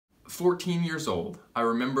14 years old. I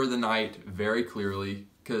remember the night very clearly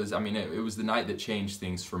because, it was the night that changed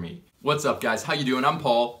things for me. What's up, guys? How you doing? I'm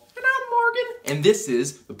Paul. And I'm Morgan. And this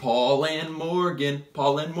is the Paul and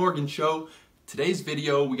Morgan Show. Today's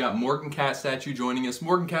video, we got Morgan Cat Statue joining us.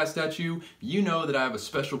 Morgan Cat Statue, you know that I have a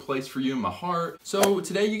special place for you in my heart. So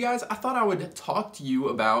today, you guys, I thought I would talk to you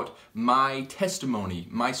about my testimony,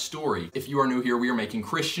 my story. If you are new here, we are making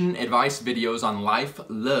Christian advice videos on life,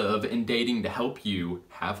 love, and dating to help you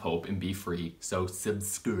have hope and be free. So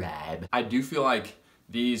subscribe. I do feel like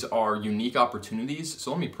these are unique opportunities,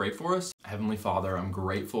 so let me pray for us. Heavenly Father, I'm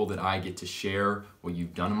grateful that I get to share what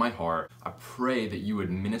you've done in my heart. I pray that you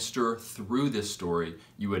would minister through this story.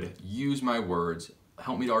 You would use my words,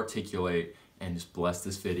 help me to articulate, and just bless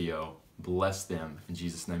this video. Bless them. In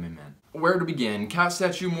Jesus' name, amen. Where to begin? Cat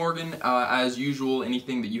Statue Morgan, as usual,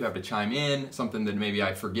 anything that you have to chime in, something that maybe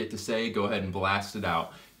I forget to say, go ahead and blast it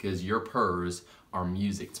out, because your purrs are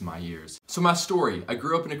music to my ears. So my story, I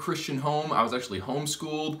grew up in a Christian home. I was actually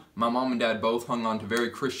homeschooled. My mom and dad both hung on to very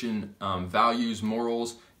Christian values,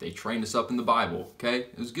 morals. They trained us up in the Bible, okay?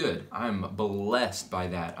 It was good. I'm blessed by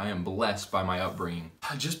that. I am blessed by my upbringing.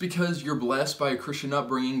 Just because you're blessed by a Christian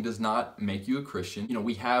upbringing does not make you a Christian. You know,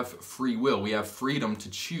 we have free will. We have freedom to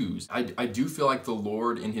choose. I do feel like the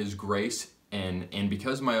Lord in His grace and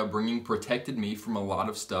because my upbringing protected me from a lot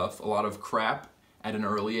of stuff, a lot of crap, at an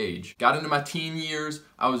early age. Got into my teen years,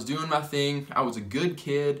 I was doing my thing, I was a good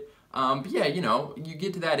kid, but yeah, you know, you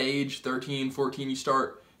get to that age, 13, 14, you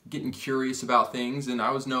start getting curious about things, and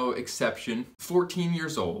I was no exception. 14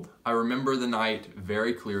 years old, I remember the night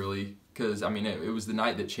very clearly, because, it was the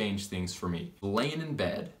night that changed things for me. Laying in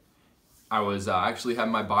bed, I was actually had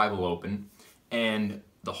my Bible open, and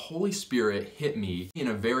the Holy Spirit hit me in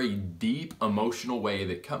a very deep, emotional way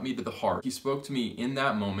that cut me to the heart. He spoke to me in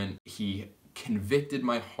that moment. He convicted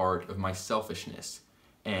my heart of my selfishness.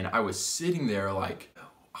 And I was sitting there like,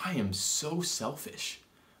 I am so selfish.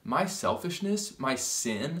 My selfishness, my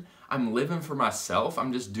sin, I'm living for myself.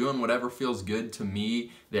 I'm just doing whatever feels good to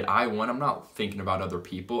me that I want. I'm not thinking about other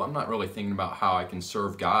people. I'm not really thinking about how I can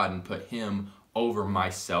serve God and put Him over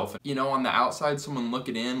myself. You know, on the outside, someone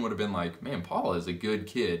looking in would have been like, man, Paul is a good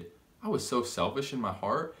kid. I was so selfish in my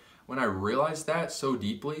heart. When I realized that so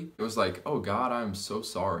deeply, it was like, oh God, I'm so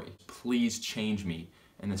sorry. Please change me.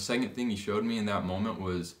 And the second thing He showed me in that moment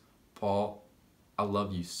was, Paul, I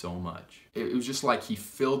love you so much. It was just like He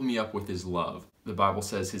filled me up with His love. The Bible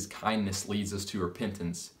says His kindness leads us to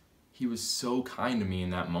repentance. He was so kind to me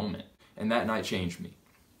in that moment. And that night changed me.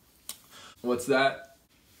 What's that?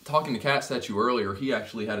 Talking to Cat Statue earlier, he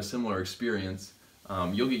actually had a similar experience.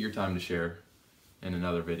 You'll get your time to share in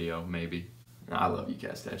another video, maybe. I love you,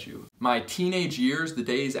 Cat Statue. My teenage years, the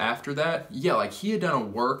days after that, yeah, like he had done a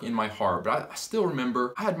work in my heart, but I still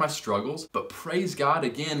remember I had my struggles, but praise God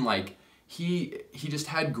again, like he just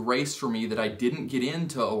had grace for me that I didn't get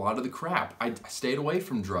into a lot of the crap. I stayed away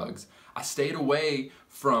from drugs. I stayed away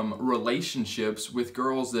from relationships with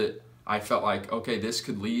girls that I felt like, okay, this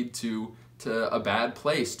could lead to a bad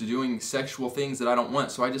place, to doing sexual things that I don't want,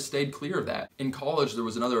 so I just stayed clear of that. In college, there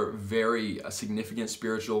was another very significant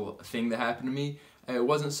spiritual thing that happened to me. It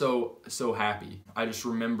wasn't so happy. I just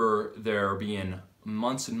remember there being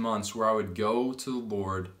months and months where I would go to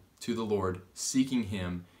the Lord, seeking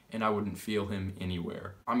Him, and I wouldn't feel Him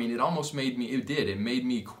anywhere. It almost made me, it made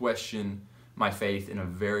me question my faith in a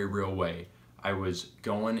very real way. I was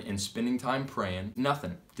going and spending time praying,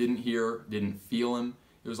 nothing, didn't hear, didn't feel Him.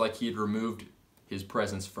 It was like He had removed His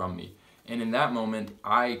presence from me. And in that moment,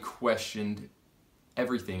 I questioned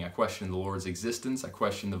everything. I questioned the Lord's existence. I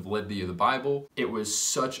questioned the validity of the Bible. It was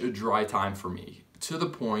such a dry time for me, to the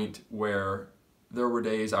point where there were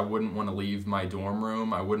days I wouldn't want to leave my dorm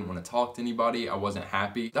room. I wouldn't want to talk to anybody. I wasn't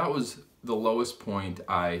happy. That was the lowest point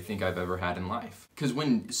I think I've ever had in life. Because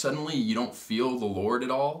when suddenly you don't feel the Lord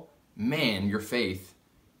at all, man, your faith,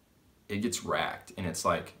 it gets racked. And it's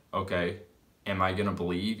like, okay, am I gonna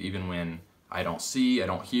believe even when I don't see, I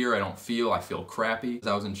don't hear, I don't feel, I feel crappy?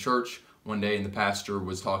 I was in church one day and the pastor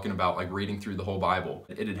was talking about like reading through the whole Bible.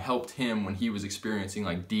 It had helped him when he was experiencing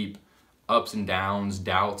like deep ups and downs,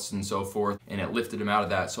 doubts and so forth, and it lifted him out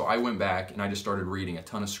of that. So I went back and I just started reading a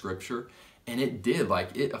ton of scripture, and it did,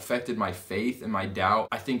 like it affected my faith and my doubt.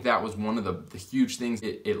 I think that was one of the huge things.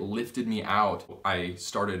 It lifted me out. I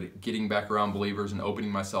started getting back around believers and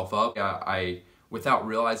opening myself up. I without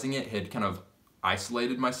realizing it, had kind of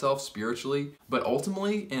isolated myself spiritually, but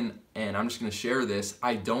ultimately, and I'm just going to share this,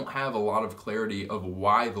 I don't have a lot of clarity of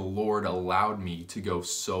why the Lord allowed me to go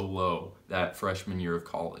so low that freshman year of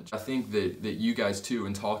college. I think that you guys too,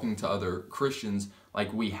 in talking to other Christians,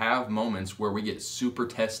 Like, we have moments where we get super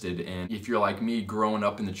tested, and if you're like me growing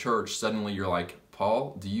up in the church, suddenly you're like,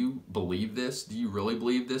 Paul, do you believe this? Do you really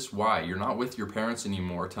believe this? Why? You're not with your parents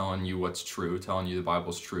anymore telling you what's true, telling you the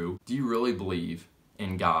Bible's true. Do you really believe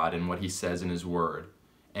in God and what he says in his word?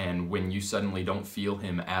 And when you suddenly don't feel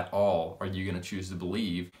him at all, are you going to choose to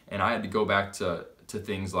believe? And I had to go back to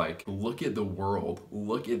things like, look at the world,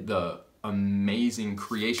 look at the amazing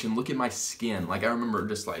creation, look at my skin. Like, I remember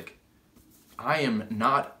just like, I am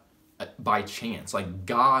not by chance. Like,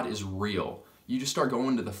 God is real. You just start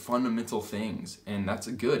going to the fundamental things, and it's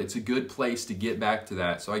a good place to get back to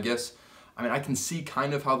that. So I guess, I mean, I can see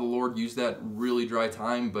kind of how the Lord used that really dry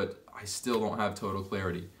time, but I still don't have total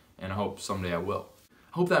clarity, and I hope someday I will.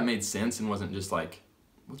 I hope that made sense and wasn't just like,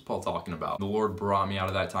 what's Paul talking about? The Lord brought me out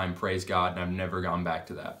of that time, praise God, and I've never gone back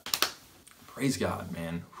to that. Praise God,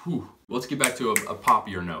 man. Whew. Let's get back to a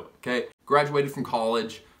poppier note, okay? Graduated from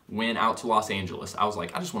college, went out to Los Angeles. I was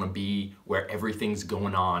like, I just want to be where everything's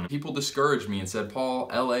going on. People discouraged me and said, Paul,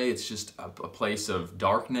 LA, it's just a place of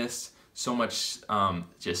darkness, so much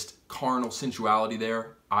just carnal sensuality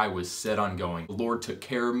there. I was set on going. The Lord took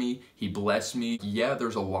care of me. He blessed me. Yeah,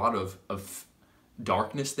 there's a lot of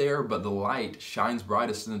darkness there, but the light shines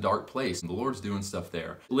brightest in the dark place. The Lord's doing stuff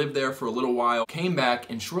there. Lived there for a little while, came back,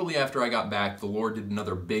 and shortly after I got back, the Lord did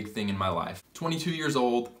another big thing in my life. 22 years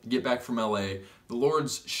old, get back from LA, the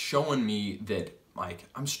Lord's showing me that, like,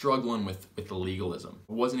 I'm struggling with the legalism.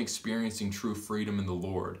 I wasn't experiencing true freedom in the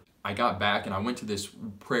Lord. I got back and I went to this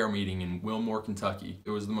prayer meeting in Wilmore, Kentucky.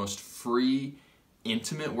 It was the most free,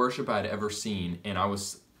 intimate worship I'd ever seen, and I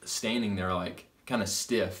was standing there like, kind of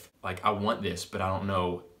stiff, like, I want this, but I don't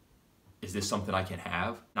know, is this something I can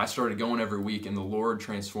have? And I started going every week, and the Lord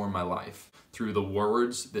transformed my life. Through the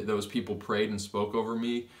words that those people prayed and spoke over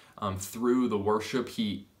me, through the worship,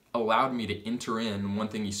 he allowed me to enter in. One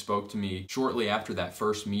thing he spoke to me shortly after that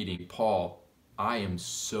first meeting, Paul, I am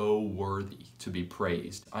so worthy to be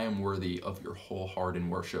praised. I am worthy of your whole heart in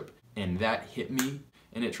worship. And that hit me,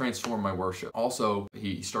 and it transformed my worship. Also,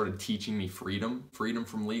 he started teaching me freedom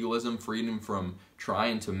from legalism, freedom from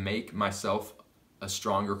trying to make myself a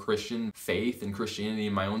stronger Christian, faith in Christianity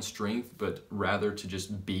in my own strength, but rather to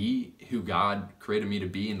just be who God created me to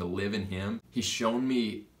be and to live in him. He's shown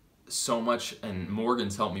me so much, and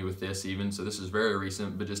Morgan's helped me with this even, so this is very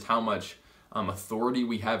recent, but just how much authority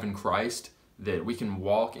we have in Christ, that we can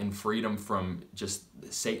walk in freedom from just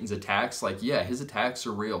Satan's attacks. Like, yeah, his attacks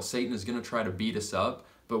are real. Satan is going to try to beat us up,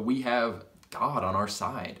 but we have God on our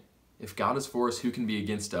side. If God is for us, who can be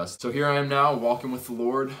against us? So here I am now, walking with the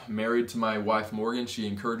Lord, married to my wife, Morgan. She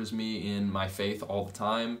encourages me in my faith all the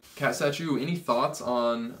time. Cat Statue, any thoughts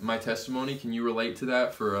on my testimony? Can you relate to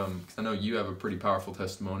that? Because I know you have a pretty powerful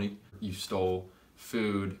testimony. You stole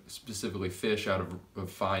food, specifically fish, out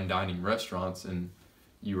of fine dining restaurants, and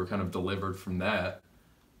you were kind of delivered from that.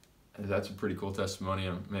 That's a pretty cool testimony,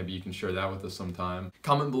 and maybe you can share that with us sometime.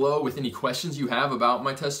 Comment below with any questions you have about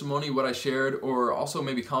my testimony, what I shared, or also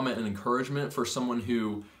maybe comment an encouragement for someone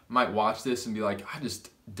who might watch this and be like, I just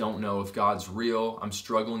don't know if God's real. I'm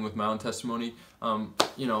struggling with my own testimony.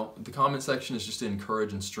 You know, the comment section is just to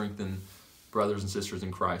encourage and strengthen brothers and sisters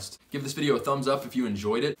in Christ. Give this video a thumbs up if you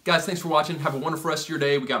enjoyed it. Guys, thanks for watching. Have a wonderful rest of your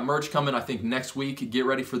day. We got merch coming, I think, next week. Get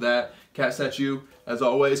ready for that. Cat Statue, as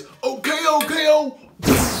always, okay.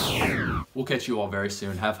 We'll catch you all very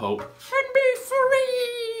soon. Have hope. And be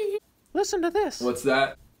free. Listen to this. What's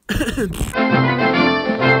that?